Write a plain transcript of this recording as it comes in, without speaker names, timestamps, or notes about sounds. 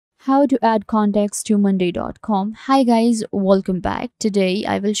How to add contacts to monday.com. Hi guys, welcome back. Today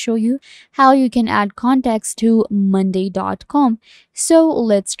I will show you how you can add contacts to monday.com. So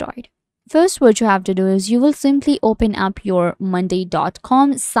let's start. First, what you have to do is you will simply open up your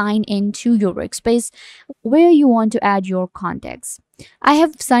monday.com, sign in to your workspace where you want to add your contacts. I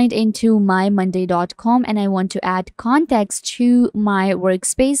have signed into my monday.com and I want to add contacts to my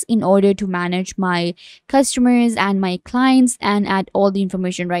workspace in order to manage my customers and my clients and add all the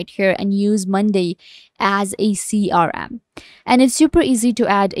information right here and use Monday as a CRM. And it's super easy to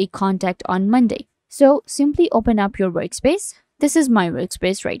add a contact on Monday. So simply open up your workspace. This is my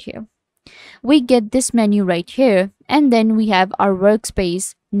workspace right here. We get this menu right here, and then we have our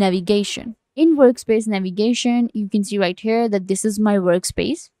workspace navigation. In workspace navigation, you can see right here that this is my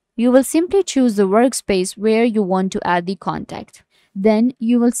workspace. You will simply choose the workspace where you want to add the contact. Then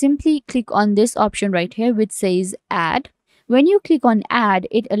you will simply click on this option right here which says add. When you click on add,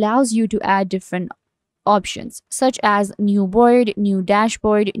 it allows you to add different options such as new board, new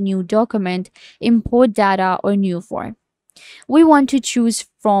dashboard, new document, import data, or new form. We want to choose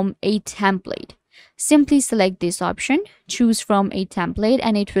from a template. Simply select this option, choose from a template,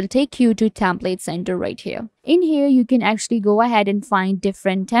 and it will take you to template center right here. In here, you can actually go ahead and find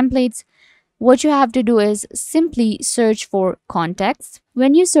different templates. What you have to do is simply search for contacts.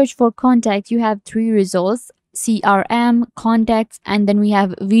 When you search for contact, you have three results: CRM, contacts, and then we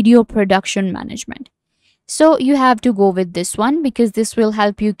have video production management. So you have to go with this one because this will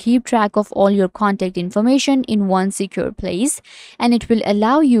help you keep track of all your contact information in one secure place, and it will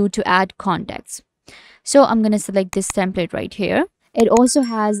allow you to add contacts. So I'm going to select this template right here. It also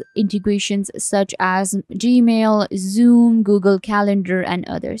has integrations such as Gmail, Zoom, Google Calendar, and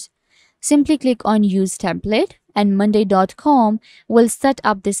others. Simply click on use template and monday.com will set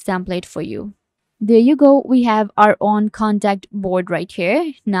up this template for you. There you go, we have our own contact board right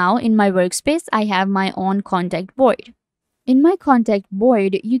here. Now in my workspace, I have my own contact board. In my contact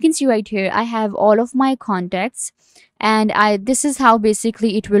board, you can see right here, I have all of my contacts, and this is how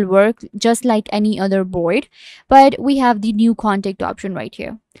basically it will work, just like any other board. But we have the new contact option right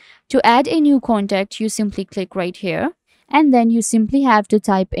here. To add a new contact, you simply click right here, and then you simply have to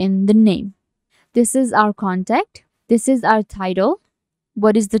type in the name. This is our contact. This is our title.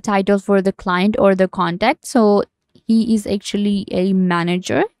 What is the title for the client or the contact? So he is actually a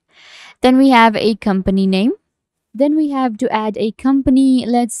manager. Then we have a company name. Then we have to add a company.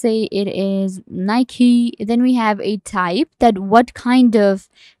 Let's say it is Nike. Then we have a type, that what kind of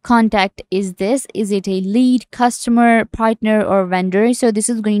contact is this? Is it a lead, customer, partner, or vendor? So this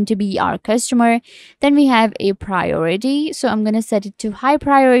is going to be our customer. Then we have a priority. So I'm going to set it to high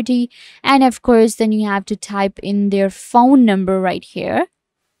priority. And of course, then you have to type in their phone number right here.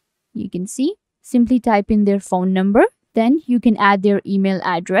 You can see, simply type in their phone number. Then you can add their email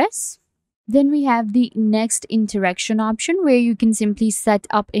address. Then we have the next interaction option where you can simply set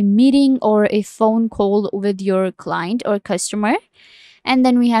up a meeting or a phone call with your client or customer. And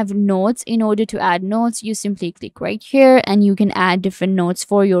then we have notes. In order to add notes, you simply click right here and you can add different notes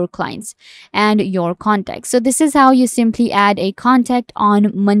for your clients and your contacts. So this is how you simply add a contact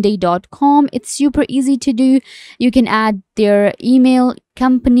on monday.com. It's super easy to do. You can add their email,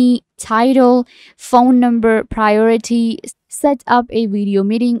 company, title, phone number, priority, set up a video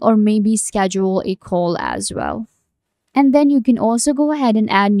meeting, or maybe schedule a call as well. And then you can also go ahead and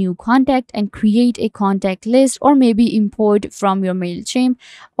add new contact and create a contact list, or maybe import from your MailChimp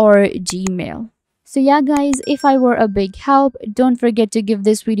or Gmail. So yeah guys, if I were a big help, don't forget to give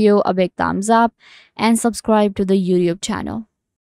this video a big thumbs up and subscribe to the YouTube channel.